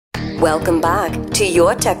Welcome back to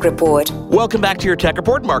Your Tech Report. Welcome back to Your Tech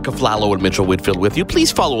Report. Mark Aflalo and Mitchell Whitfield with you.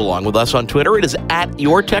 Please follow along with us on Twitter. It is at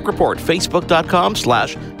YourTechReport,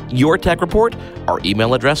 Facebook.com/YourTechReport. Our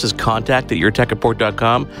email address is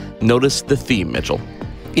contact@YourTechReport.com. Notice the theme, Mitchell.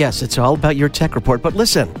 Yes, it's all about Your Tech Report. But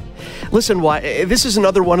listen, why this is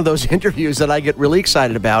another one of those interviews that I get really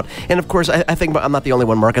excited about. And of course, I think I'm not the only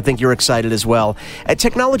one, Mark. I think you're excited as well.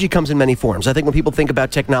 Technology comes in many forms. I think when people think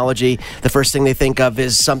about technology, the first thing they think of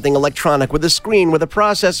is something electronic with a screen, with a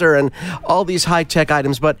processor, and all these high-tech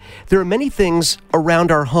items. But there are many things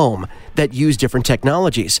around our home that use different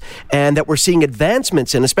technologies and that we're seeing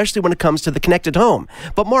advancements in, especially when it comes to the connected home.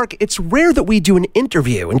 But Mark, it's rare that we do an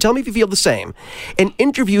interview, and tell me if you feel the same, an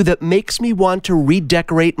interview that makes me want to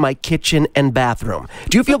redecorate my kitchen and bathroom.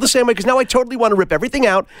 Do you feel the same way? Because now I totally want to rip everything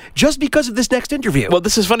out just because of this next interview. Well,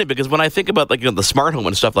 this is funny because when I think about the smart home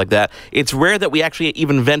and stuff like that, it's rare that we actually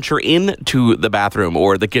even venture into the bathroom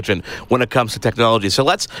or the kitchen when it comes to technology. So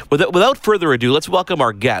without further ado, let's welcome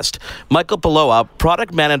our guest, Michael Paloa,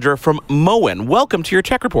 product manager from MOEN. Welcome to Your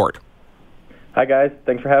Tech Report. Hi, guys.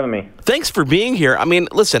 Thanks for having me. Thanks for being here. I mean,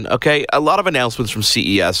 listen, okay, a lot of announcements from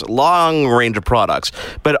CES, long range of products,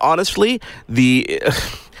 but honestly, the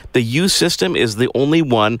U system is the only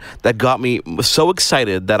one that got me so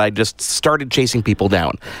excited that I just started chasing people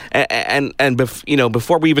down.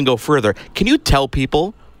 Before we even go further, can you tell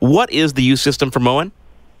people what is the U system for MOEN?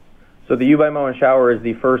 So the U by MOEN shower is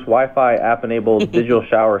the first Wi-Fi app-enabled digital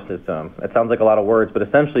shower system. It sounds like a lot of words, but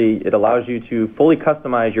essentially it allows you to fully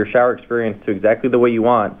customize your shower experience to exactly the way you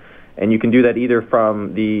want. And you can do that either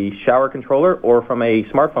from the shower controller or from a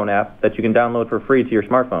smartphone app that you can download for free to your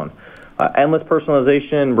smartphone. Endless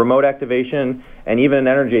personalization, remote activation, and even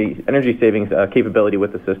energy savings capability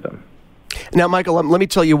with the system. Now, Michael, let me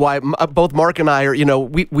tell you why. Both Mark and I are,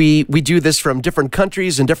 we do this from different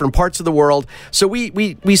countries and different parts of the world. So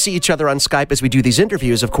we see each other on Skype as we do these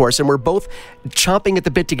interviews, of course, and we're both chomping at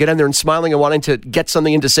the bit to get in there and smiling and wanting to get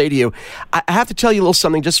something in to say to you. I have to tell you a little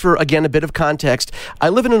something just for, again, a bit of context. I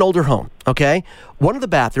live in an older home, okay? One of the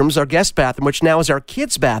bathrooms, our guest bathroom, which now is our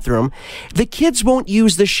kids' bathroom, the kids won't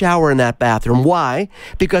use the shower in that bathroom. Why?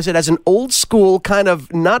 Because it has an old school, kind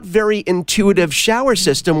of not very intuitive shower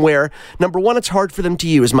system where, number one, it's hard for them to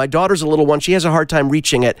use. My daughter's a little one. She has a hard time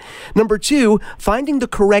reaching it. Number two, finding the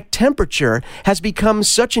correct temperature has become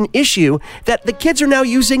such an issue that the kids are now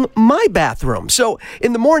using my bathroom. So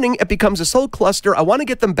in the morning, it becomes this whole cluster. I want to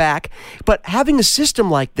get them back, but having a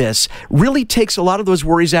system like this really takes a lot of those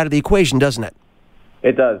worries out of the equation, doesn't it?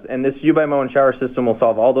 It does, and this U by MOEN shower system will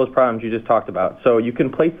solve all those problems you just talked about. So you can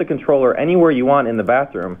place the controller anywhere you want in the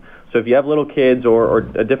bathroom. So if you have little kids or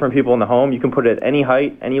different people in the home, you can put it at any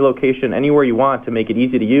height, any location, anywhere you want to make it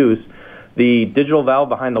easy to use. The digital valve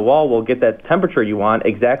behind the wall will get that temperature you want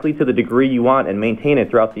exactly to the degree you want and maintain it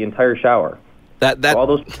throughout the entire shower. So all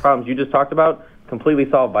those problems you just talked about, completely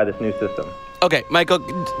solved by this new system. Okay, Michael,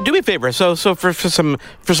 do me a favor. So for some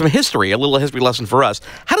history, a little history lesson for us.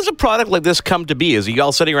 How does a product like this come to be? Is you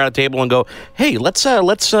all sitting around a table and go, "Hey, let's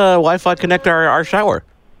Wi-Fi connect our shower"?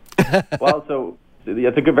 Well, so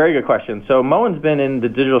it's a very good question. So MOEN's been in the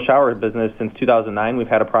digital shower business since 2009. We've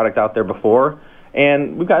had a product out there before,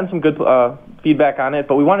 and we've gotten some good feedback on it.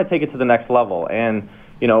 But we want to take it to the next level. And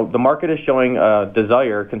the market is showing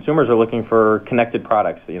desire. Consumers are looking for connected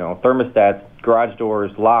products. Thermostats, garage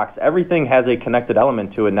doors, locks, everything has a connected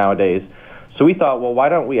element to it nowadays. So we thought, well, why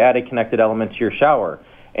don't we add a connected element to your shower?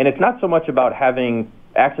 And it's not so much about having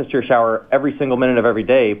access to your shower every single minute of every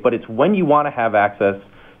day, but it's when you want to have access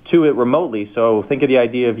to it remotely. So think of the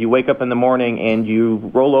idea of you wake up in the morning and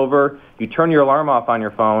you roll over, you turn your alarm off on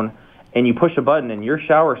your phone, and you push a button and your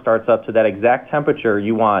shower starts up to that exact temperature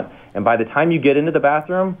you want. And by the time you get into the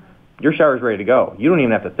bathroom, your shower is ready to go. You don't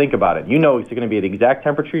even have to think about it. You know it's going to be at the exact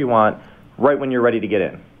temperature you want right when you're ready to get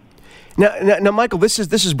in. Now, Michael, this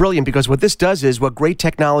is brilliant because what this does is what great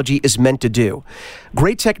technology is meant to do.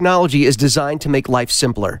 Great technology is designed to make life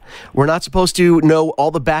simpler. We're not supposed to know all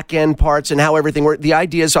the back-end parts and how everything works. The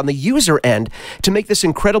idea is on the user end to make this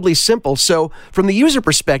incredibly simple. So from the user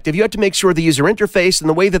perspective, you have to make sure the user interface and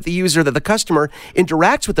the way that the customer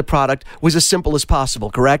interacts with the product was as simple as possible,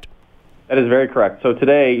 correct? That is very correct. So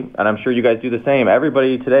today, and I'm sure you guys do the same,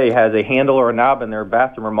 everybody today has a handle or a knob in their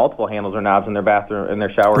bathroom or multiple handles or knobs in their bathroom, in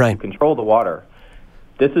their shower to control the water.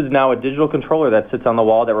 This is now a digital controller that sits on the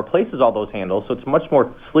wall that replaces all those handles, so it's a much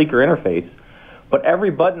more sleeker interface. But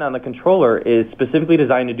every button on the controller is specifically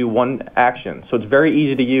designed to do one action, so it's very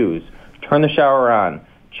easy to use. Turn the shower on,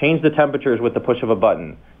 change the temperatures with the push of a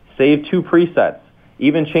button, save 2 presets,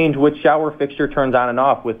 even change which shower fixture turns on and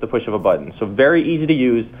off with the push of a button. So very easy to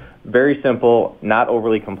use, very simple, not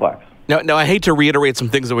overly complex. Now, I hate to reiterate some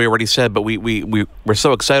things that we already said, but we're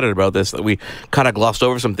so excited about this that we kind of glossed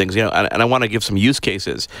over some things, and I want to give some use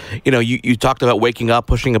cases. You talked about waking up,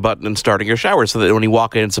 pushing a button, and starting your shower so that when you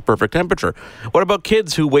walk in, it's the perfect temperature. What about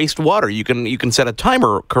kids who waste water? You can set a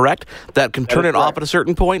timer, correct, that can turn it off at a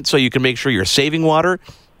certain point so you can make sure you're saving water.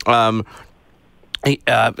 I'm trying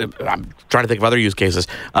to think of other use cases.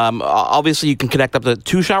 Obviously, you can connect up to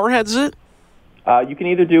 2 shower heads, is it? You can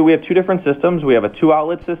either we have 2 different systems. We have a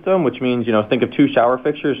 2-outlet system, which means, think of 2 shower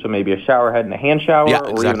fixtures, so maybe a shower head and a hand shower,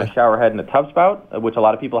 or even a shower head and a tub spout, which a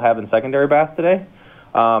lot of people have in secondary baths today.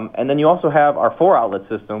 And then you also have our 4-outlet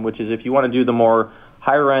system, which is if you want to do the more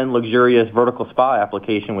higher-end, luxurious vertical spa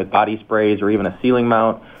application with body sprays or even a ceiling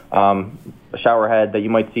mount, a shower head that you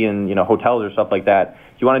might see in hotels or stuff like that.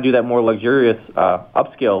 If you want to do that more luxurious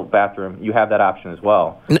upscale bathroom, you have that option as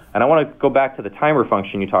well. And I want to go back to the timer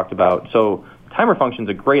function you talked about. So timer function is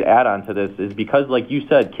a great add-on to this, is because, like you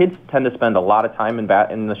said, kids tend to spend a lot of time in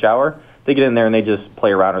the shower. They get in there and they just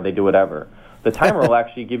play around or they do whatever. The timer will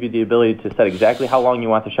actually give you the ability to set exactly how long you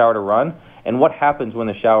want the shower to run and what happens when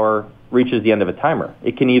the shower reaches the end of a timer.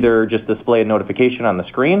 It can either just display a notification on the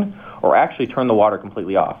screen or actually turn the water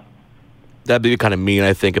completely off. That'd be kind of mean,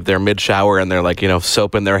 I think, if they're mid-shower and they're like,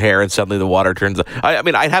 soaping their hair and suddenly the water turns. I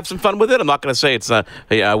mean, I'd have some fun with it. I'm not going to say it's not.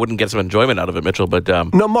 I wouldn't get some enjoyment out of it, Mitchell. But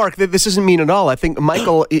no, Mark, this isn't mean at all. I think,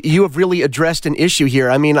 Michael, you have really addressed an issue here.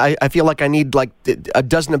 I mean, I feel like I need like a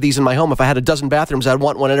dozen of these in my home. If I had a dozen bathrooms, I'd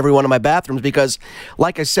want one in every one of my bathrooms because,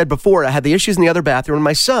 like I said before, I had the issues in the other bathroom. And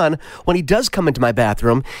my son, when he does come into my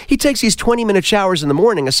bathroom, he takes these 20-minute showers in the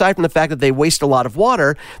morning. Aside from the fact that they waste a lot of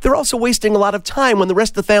water, they're also wasting a lot of time when the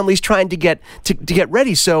rest of the family's trying to get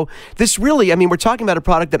ready. So this really, we're talking about a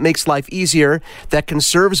product that makes life easier, that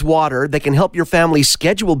conserves water, that can help your family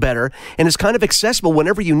schedule better, and is kind of accessible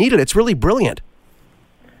whenever you need it. It's really brilliant.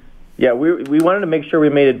 Yeah, we wanted to make sure we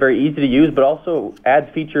made it very easy to use, but also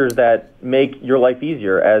add features that make your life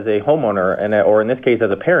easier as a homeowner, or in this case,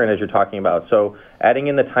 as a parent, as you're talking about. So adding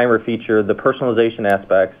in the timer feature, the personalization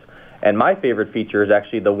aspects, and my favorite feature is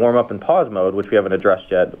actually the warm up and pause mode, which we haven't addressed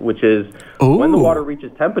yet, which is when the water reaches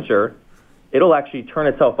temperature, it'll actually turn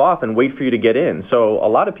itself off and wait for you to get in. So a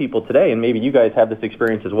lot of people today, and maybe you guys have this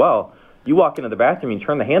experience as well, you walk into the bathroom, you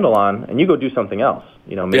turn the handle on, and you go do something else.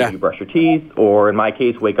 Maybe you brush your teeth, or in my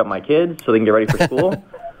case, wake up my kids so they can get ready for school.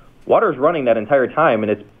 Water is running that entire time,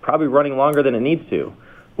 and it's probably running longer than it needs to.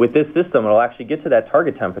 With this system, it'll actually get to that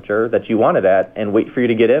target temperature that you want it at and wait for you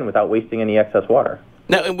to get in without wasting any excess water.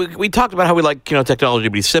 Now, we talked about how we like technology to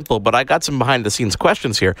be simple, but I got some behind-the-scenes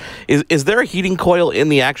questions here. Is there a heating coil in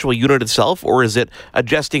the actual unit itself, or is it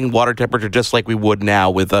adjusting water temperature just like we would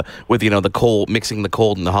now with the cold, mixing the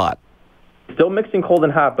cold and the hot? Still mixing cold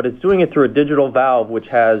and hot, but it's doing it through a digital valve, which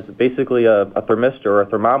has basically a thermistor or a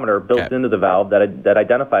thermometer built into the valve that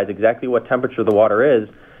identifies exactly what temperature the water is,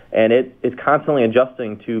 and it is constantly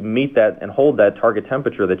adjusting to meet that and hold that target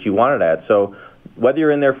temperature that you want it at. So whether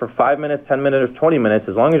you're in there for 5 minutes, 10 minutes, or 20 minutes,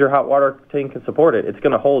 as long as your hot water tank can support it, it's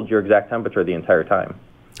going to hold your exact temperature the entire time.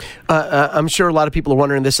 I'm sure a lot of people are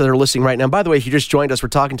wondering this that are listening right now. By the way, if you just joined us, we're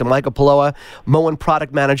talking to Michael Paloa, MOEN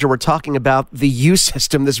product manager. We're talking about the U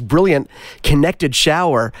system, this brilliant connected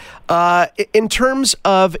shower. In terms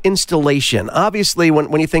of installation, obviously,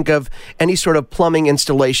 when you think of any sort of plumbing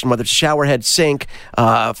installation, whether it's shower head, sink,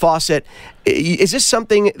 faucet, this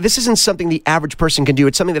isn't something the average person can do.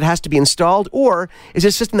 It's something that has to be installed, or is it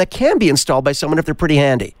a system that can be installed by someone if they're pretty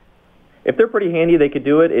handy? If they're pretty handy, they could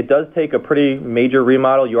do it. It does take a pretty major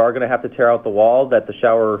remodel. You are going to have to tear out the wall that the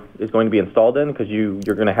shower is going to be installed in, because you're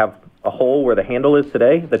going to have a hole where the handle is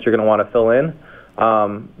today that you're going to want to fill in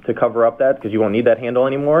to cover up that, because you won't need that handle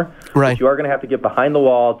anymore. Right. But you are going to have to get behind the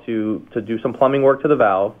wall to do some plumbing work to the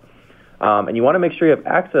valve. And you want to make sure you have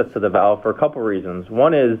access to the valve for a couple reasons.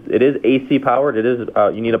 One is it is AC powered. It is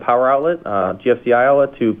you need a power outlet, GFCI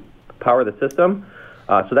outlet, to power the system.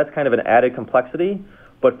 So that's kind of an added complexity.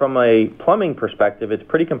 But from a plumbing perspective, it's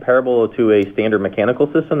pretty comparable to a standard mechanical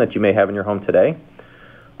system that you may have in your home today.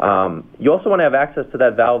 You also want to have access to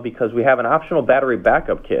that valve because we have an optional battery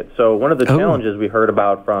backup kit. So one of the challenges we heard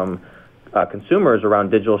about from consumers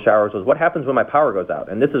around digital showers was, what happens when my power goes out?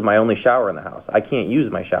 And this is my only shower in the house. I can't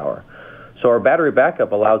use my shower. So our battery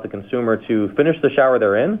backup allows the consumer to finish the shower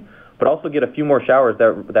they're in, but also get a few more showers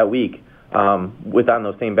that week on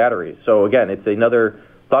those same batteries. So again, it's another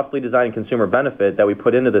thoughtfully designed consumer benefit that we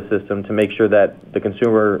put into the system to make sure that the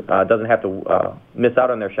consumer doesn't have to miss out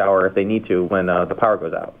on their shower if they need to when the power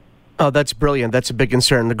goes out. Oh, that's brilliant. That's a big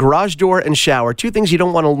concern. The garage door and shower, two things you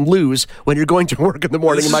don't want to lose when you're going to work in the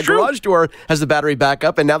morning. And my garage door has the battery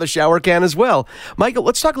backup, and now the shower can as well. Michael,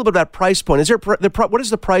 let's talk a little bit about price point. What is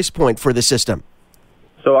the price point for the system?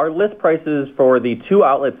 So our list prices for the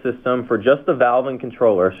 2-outlet system for just the valve and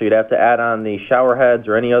controller, so you'd have to add on the shower heads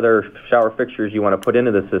or any other shower fixtures you want to put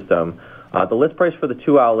into the system. The list price for the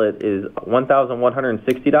 2-outlet is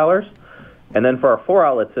 $1,160, and then for our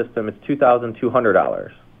 4-outlet system, it's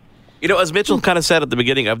 $2,200. You know, as Mitchell kind of said at the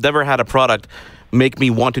beginning, I've never had a product make me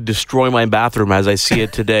want to destroy my bathroom as I see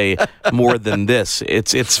it today more than this.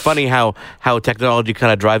 It's funny how technology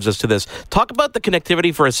kind of drives us to this. Talk about the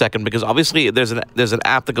connectivity for a second, because obviously there's an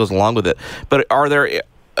app that goes along with it. But are there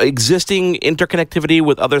existing interconnectivity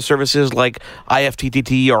with other services like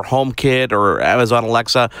IFTTT or HomeKit or Amazon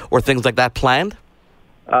Alexa or things like that planned?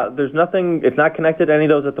 There's nothing, it's not connected to any of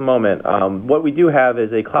those at the moment. What we do have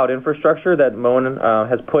is a cloud infrastructure that MOEN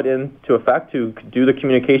has put into effect to do the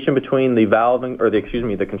communication between the valve,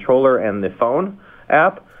 the controller and the phone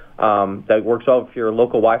app that works off your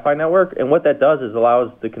local Wi-Fi network. And what that does is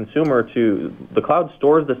allows the consumer the cloud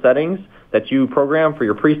stores the settings that you program for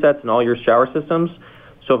your presets and all your shower systems.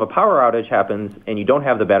 So if a power outage happens and you don't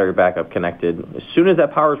have the battery backup connected, as soon as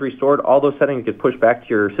that power is restored, all those settings get pushed back to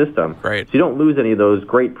your system. Right. So you don't lose any of those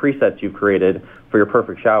great presets you've created for your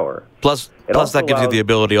perfect shower. Plus that gives you the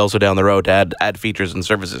ability also down the road to add features and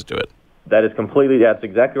services to it. That's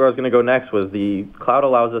exactly where I was going to go next, was the cloud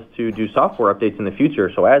allows us to do software updates in the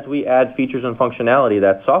future. So as we add features and functionality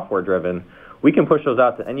that's software driven, we can push those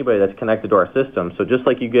out to anybody that's connected to our system. So just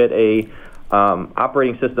like you get a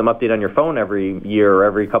operating system update on your phone every year or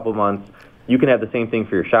every couple of months, you can have the same thing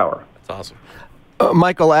for your shower. That's awesome.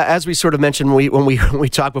 Michael, as we sort of mentioned when we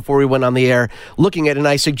talked before we went on the air, looking at it, and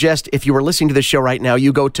I suggest if you were listening to the show right now,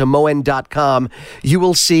 you go to MOEN.com, you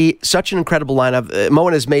will see such an incredible lineup.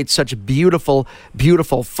 MOEN has made such beautiful,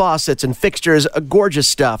 beautiful faucets and fixtures, gorgeous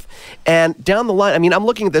stuff. And down the line, I mean, I'm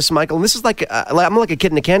looking at this, Michael, and this is I'm like a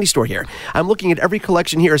kid in a candy store here. I'm looking at every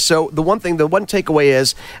collection here. So the one takeaway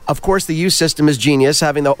is, of course, the use system is genius,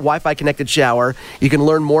 having the Wi-Fi connected shower. You can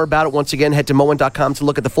learn more about it. Once again, head to MOEN.com to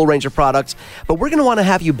look at the full range of products. But we're going to want to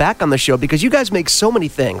have you back on the show because you guys make so many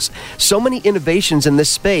things, so many innovations in this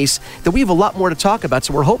space that we have a lot more to talk about.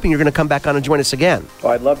 So we're hoping you're going to come back on and join us again.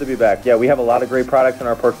 Well, I'd love to be back. Yeah, we have a lot of great products in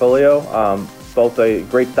our portfolio, both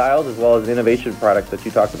great styles as well as innovation products that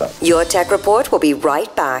you talked about. Your Tech Report will be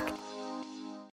right back.